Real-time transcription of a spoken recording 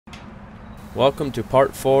Welcome to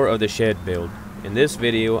part 4 of the shed build. In this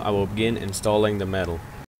video I will begin installing the metal.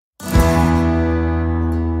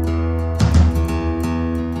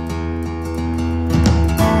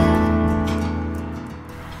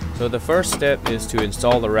 So the first step is to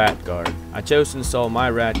install the rat guard. I chose to install my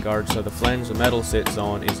rat guard so the flange the metal sits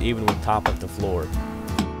on is even with top of the floor.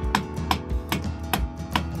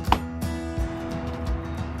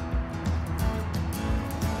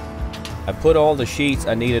 I put all the sheets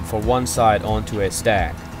I needed for one side onto a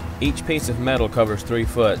stack. Each piece of metal covers 3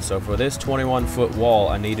 foot, so for this 21-foot wall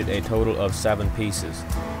I needed a total of 7 pieces.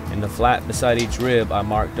 In the flat beside each rib I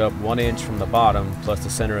marked up 1 inch from the bottom plus the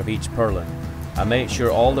center of each purlin. I made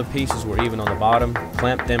sure all the pieces were even on the bottom,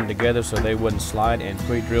 clamped them together so they wouldn't slide, and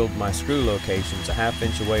pre-drilled my screw locations a ½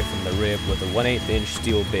 inch away from the rib with a 1/8 inch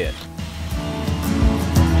steel bit.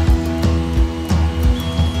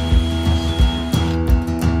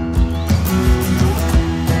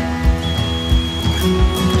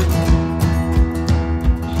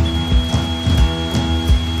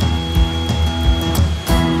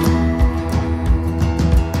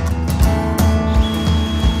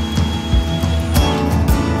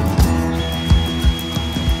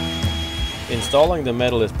 Installing the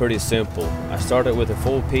metal is pretty simple. I started with a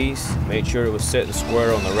full piece, made sure it was sitting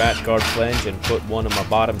square on the rat guard flange, and put one of my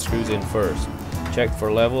bottom screws in first. Checked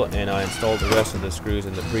for level, and I installed the rest of the screws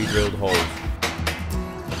in the pre-drilled holes.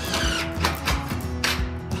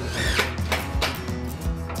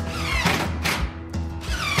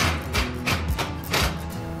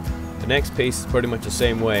 The next piece is pretty much the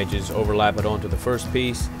same way, just overlap it onto the first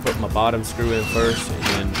piece, put my bottom screw in first, and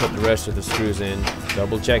then put the rest of the screws in,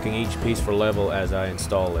 double checking each piece for level as I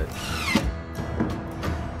install it.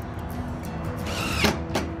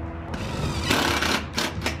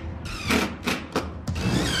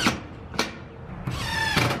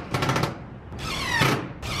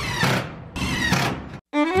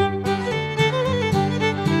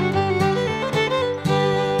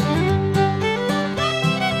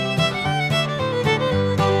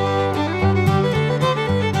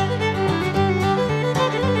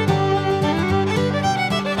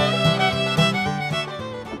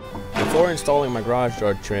 Before installing my garage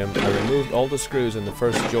door trim, I removed all the screws in the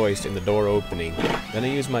first joist in the door opening. Then I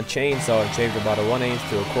used my chainsaw and shaved about a 1/8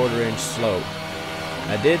 to a 1/4 inch slope.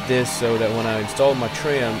 I did this so that when I installed my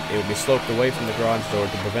trim, it would be sloped away from the garage door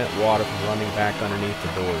to prevent water from running back underneath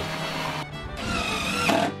the door.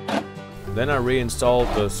 Then I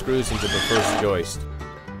reinstalled the screws into the first joist.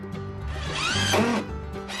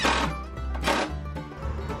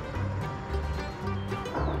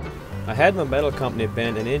 I had my metal company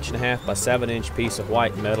bend an 1.5 by 7 inch piece of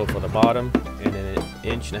white metal for the bottom, and an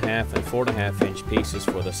 1.5 and 4.5 inch pieces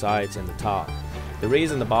for the sides and the top. The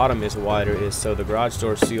reason the bottom is wider is so the garage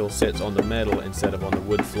door seal sits on the metal instead of on the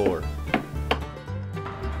wood floor.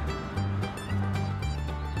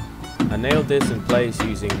 I nailed this in place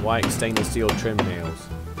using white stainless steel trim nails.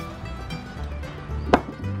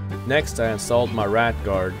 Next I installed my rat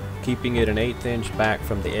guard, keeping it an 1/8 inch back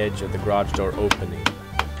from the edge of the garage door opening.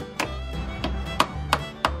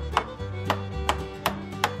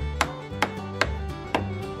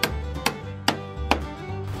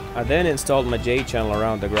 I then installed my J-channel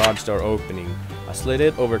around the garage door opening. I slid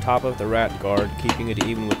it over top of the rat guard, keeping it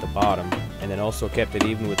even with the bottom, and then also kept it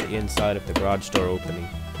even with the inside of the garage door opening.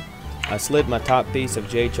 I slid my top piece of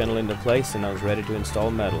J-channel into place and I was ready to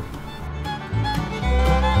install metal.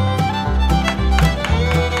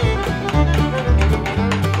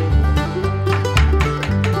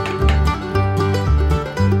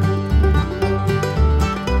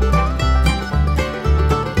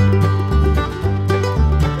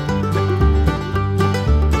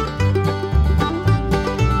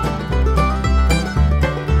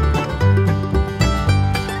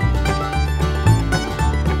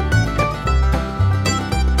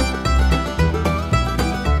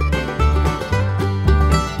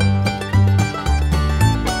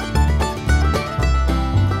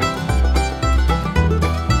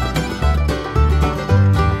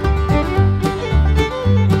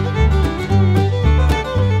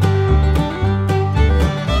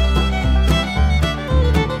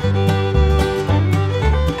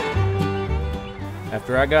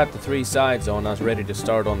 After I got the 3 sides on, I was ready to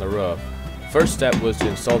start on the roof. First step was to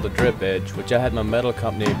install the drip edge, which I had my metal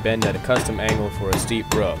company bend at a custom angle for a steep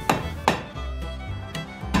roof.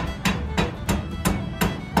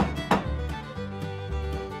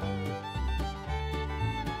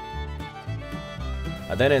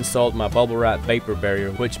 I then installed my bubble wrap vapor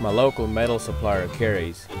barrier, which my local metal supplier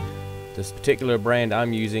carries. This particular brand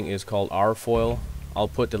I'm using is called R-Foil. I'll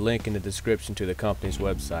put the link in the description to the company's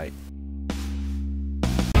website.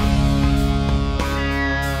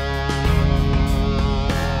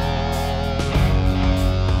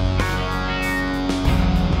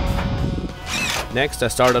 Next, I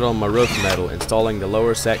started on my roof metal, installing the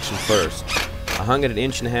lower section first. I hung it 1.5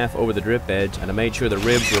 inches over the drip edge, and I made sure the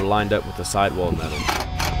ribs were lined up with the sidewall metal.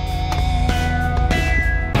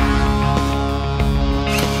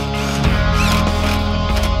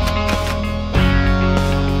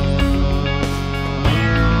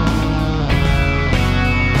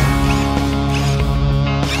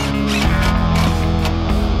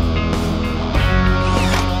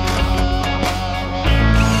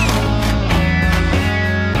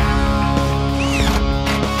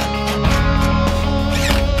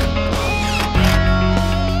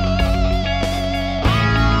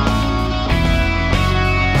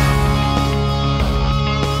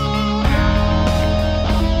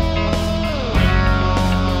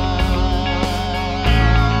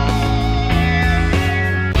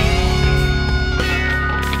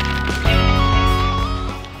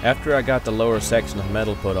 After I got the lower section of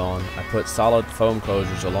metal put on, I put solid foam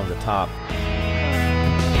closures along the top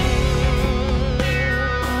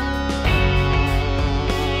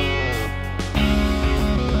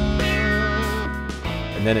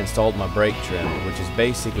and then installed my brake trim, which is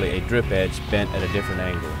basically a drip edge bent at a different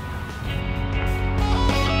angle.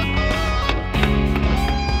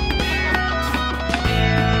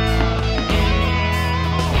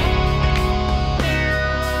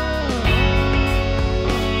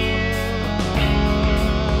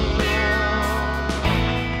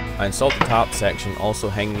 I installed the top section, also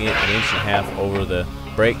hanging it 1.5 inches over the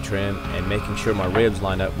brake trim and making sure my ribs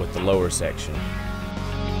line up with the lower section.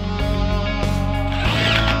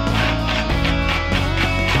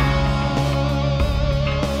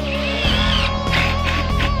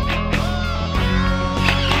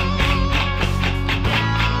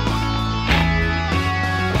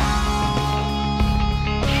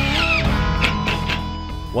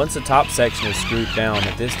 Once the top section is screwed down,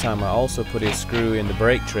 at this time I also put a screw in the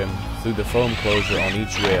brake trim through the foam closure on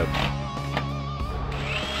each rib.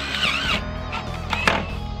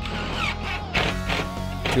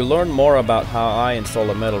 To learn more about how I install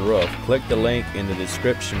a metal roof, click the link in the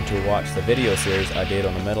description to watch the video series I did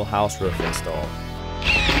on a metal house roof install.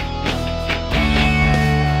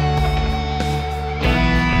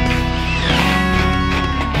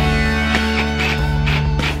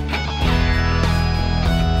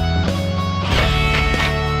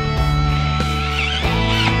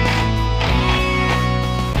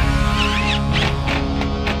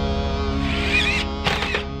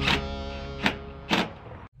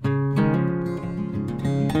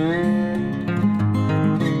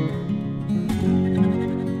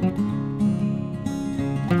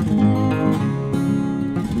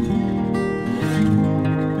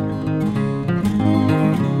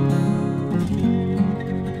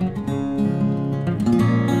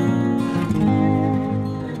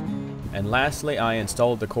 And lastly, I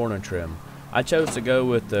installed the corner trim. I chose to go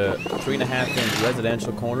with the 3.5-inch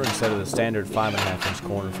residential corner instead of the standard 5.5-inch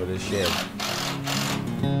corner for this shed.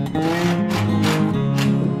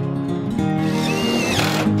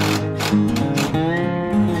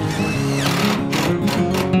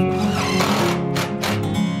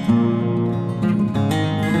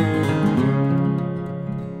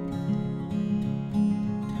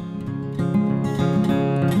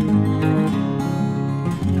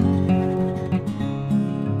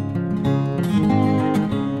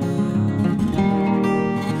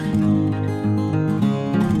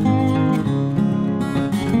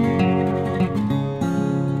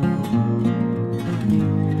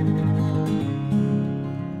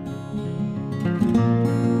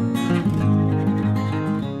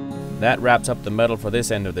 That wraps up the metal for this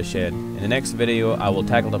end of the shed. In the next video, I will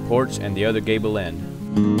tackle the porch and the other gable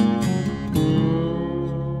end.